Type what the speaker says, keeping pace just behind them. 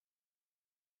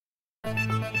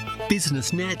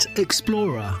BusinessNet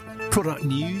Explorer, product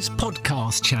news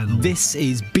podcast channel. This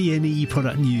is B&E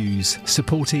Product News,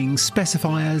 supporting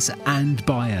specifiers and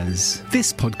buyers.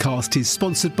 This podcast is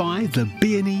sponsored by the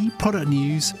B&E Product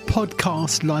News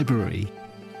podcast library.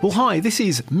 Well, hi, this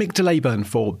is Mick de Leyburn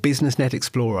for BusinessNet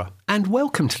Explorer, and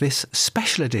welcome to this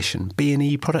special edition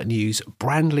B&E Product News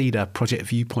Brand Leader Project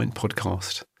Viewpoint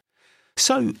podcast.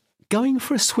 So, going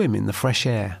for a swim in the fresh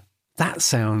air, that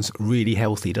sounds really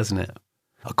healthy, doesn't it?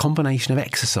 A combination of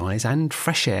exercise and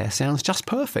fresh air sounds just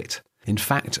perfect. In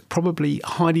fact, probably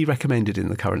highly recommended in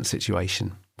the current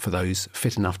situation for those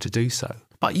fit enough to do so.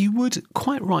 But you would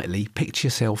quite rightly picture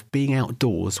yourself being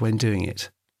outdoors when doing it.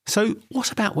 So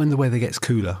what about when the weather gets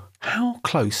cooler? How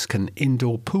close can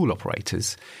indoor pool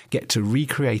operators get to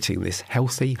recreating this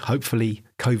healthy, hopefully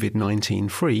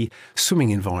COVID-19 free swimming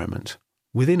environment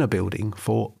within a building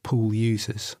for pool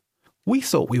users? We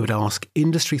thought we would ask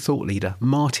industry thought leader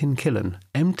Martin Killen,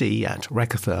 MD at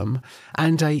Recotherm,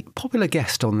 and a popular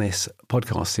guest on this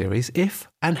podcast series, if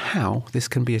and how this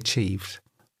can be achieved.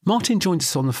 Martin joins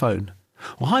us on the phone.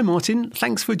 Well, hi Martin,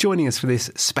 thanks for joining us for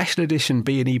this special edition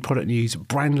B&E Product News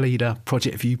Brand Leader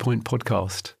Project Viewpoint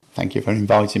podcast. Thank you for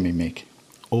inviting me, Mick.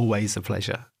 Always a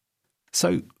pleasure.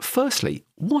 So, firstly,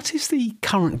 what is the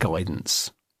current guidance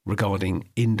regarding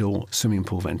indoor swimming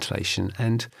pool ventilation,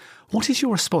 and what is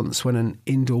your response when an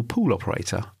indoor pool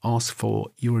operator asks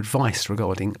for your advice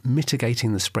regarding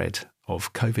mitigating the spread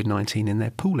of COVID-19 in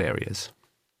their pool areas?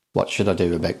 What should I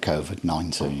do about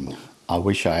COVID-19? I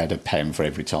wish I had a pen for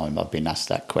every time I've been asked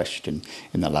that question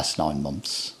in the last 9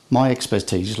 months. My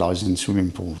expertise lies in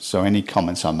swimming pools, so any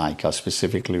comments I make are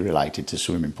specifically related to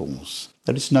swimming pools.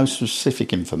 There is no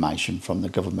specific information from the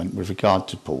government with regard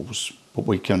to pools, but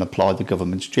we can apply the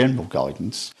government's general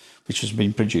guidance, which has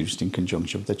been produced in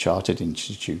conjunction with the Chartered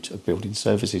Institute of Building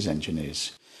Services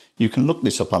Engineers. You can look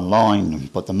this up online,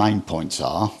 but the main points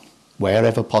are: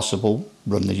 wherever possible,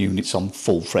 run the units on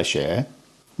full fresh air,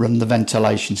 run the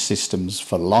ventilation systems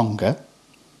for longer,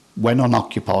 when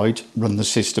unoccupied, run the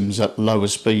systems at lower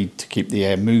speed to keep the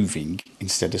air moving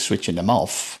instead of switching them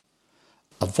off,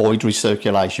 avoid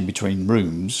recirculation between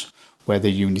rooms where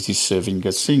the unit is serving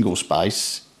a single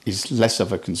space is less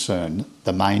of a concern.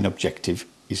 The main objective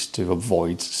is to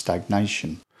avoid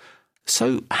stagnation.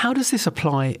 So how does this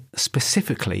apply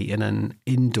specifically in an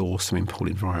indoor swimming pool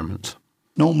environment?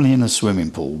 Normally in a swimming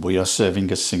pool we are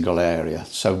serving a single area,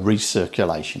 so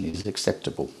recirculation is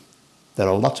acceptable. There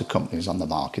are a lot of companies on the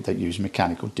market that use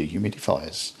mechanical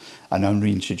dehumidifiers and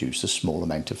only introduce a small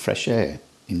amount of fresh air.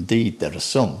 Indeed, there are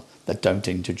some that don't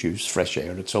introduce fresh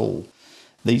air at all.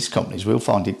 These companies will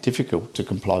find it difficult to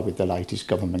comply with the latest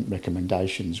government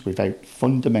recommendations without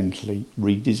fundamentally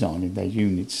redesigning their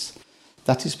units.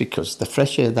 That is because the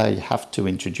fresh air they have to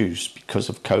introduce because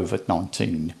of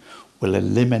COVID-19 will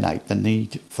eliminate the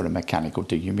need for a mechanical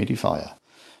dehumidifier.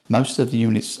 Most of the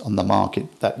units on the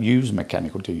market that use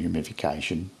mechanical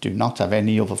dehumidification do not have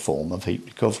any other form of heat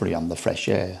recovery on the fresh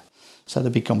air, so they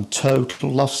become total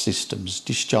loss systems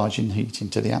discharging heat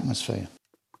into the atmosphere.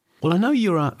 Well, I know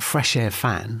you're a fresh air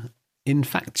fan. In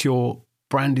fact, your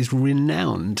brand is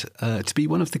renowned to be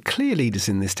one of the clear leaders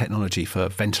in this technology for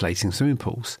ventilating swimming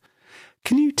pools.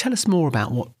 Can you tell us more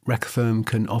about what Recotherm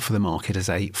can offer the market as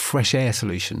a fresh air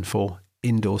solution for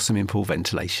indoor swimming pool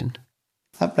ventilation?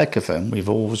 At Recotherm, we've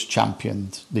always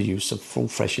championed the use of full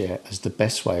fresh air as the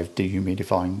best way of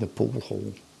dehumidifying the pool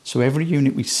hall. So every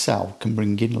unit we sell can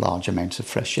bring in large amounts of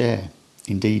fresh air.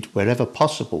 Indeed, wherever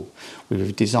possible,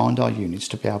 we've designed our units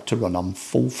to be able to run on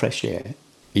full fresh air,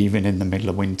 even in the middle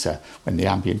of winter when the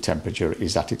ambient temperature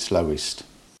is at its lowest.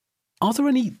 Are there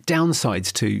any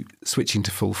downsides to switching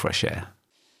to full fresh air?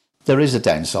 There is a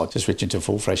downside to switching to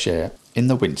full fresh air. In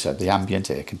the winter, the ambient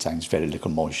air contains very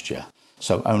little moisture,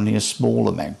 so only a small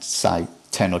amount, say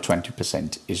 10 or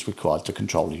 20%, is required to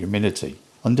control the humidity.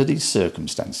 Under these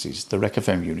circumstances, the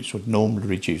Recotherm units would normally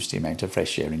reduce the amount of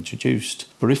fresh air introduced.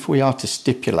 But if we are to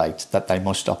stipulate that they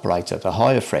must operate at a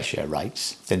higher fresh air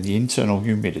rates, then the internal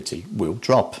humidity will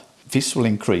drop. This will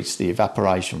increase the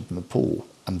evaporation from the pool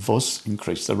and thus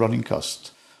increase the running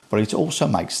cost. But it also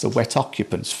makes the wet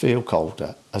occupants feel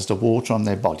colder as the water on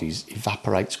their bodies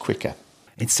evaporates quicker.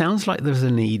 It sounds like there's a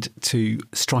need to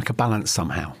strike a balance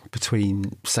somehow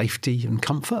between safety and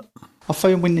comfort. I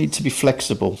feel we need to be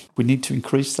flexible. We need to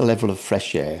increase the level of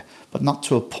fresh air, but not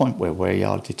to a point where we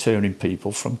are deterring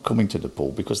people from coming to the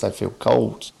pool because they feel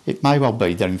cold. It may well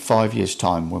be that in 5 years'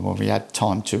 time, when we had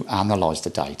time to analyse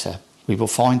the data, we will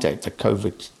find out that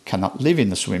COVID cannot live in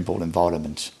the swimming pool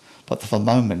environment. But for the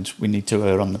moment, we need to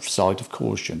err on the side of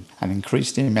caution and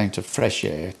increase the amount of fresh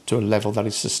air to a level that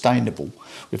is sustainable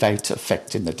without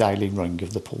affecting the daily running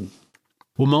of the pool.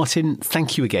 Well, Martin,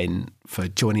 thank you again for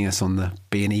joining us on the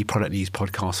B&E Product News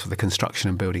podcast for the construction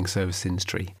and building service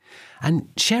industry and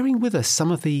sharing with us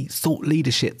some of the thought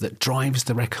leadership that drives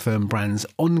the Recotherm brand's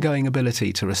ongoing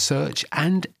ability to research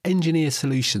and engineer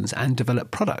solutions and develop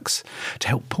products to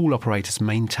help pool operators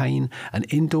maintain an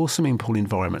indoor swimming pool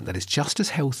environment that is just as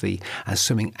healthy as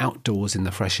swimming outdoors in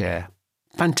the fresh air.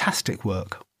 Fantastic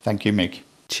work. Thank you, Mick.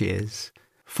 Cheers.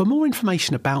 For more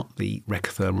information about the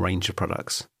Recotherm range of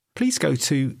products, please go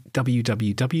to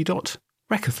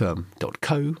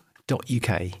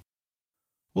www.recotherm.co.uk.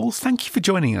 Well, thank you for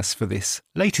joining us for this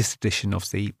latest edition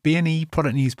of the B&E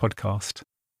Product News podcast.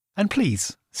 And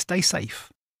please, stay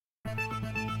safe.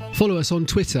 Follow us on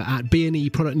Twitter at B&E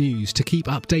Product News to keep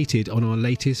updated on our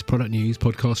latest product news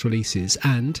podcast releases,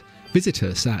 and visit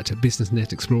us at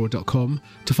businessnetexplorer.com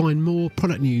to find more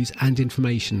product news and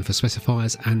information for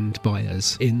specifiers and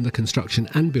buyers in the construction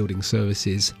and building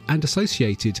services and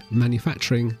associated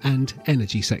manufacturing and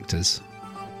energy sectors.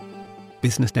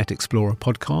 BusinessNet Explorer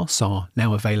podcasts are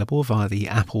now available via the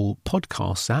Apple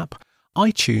Podcasts app,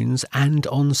 iTunes and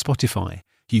on Spotify.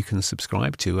 You can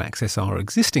subscribe to access our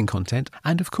existing content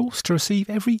and, of course, to receive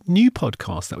every new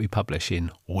podcast that we publish in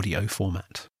audio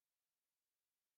format.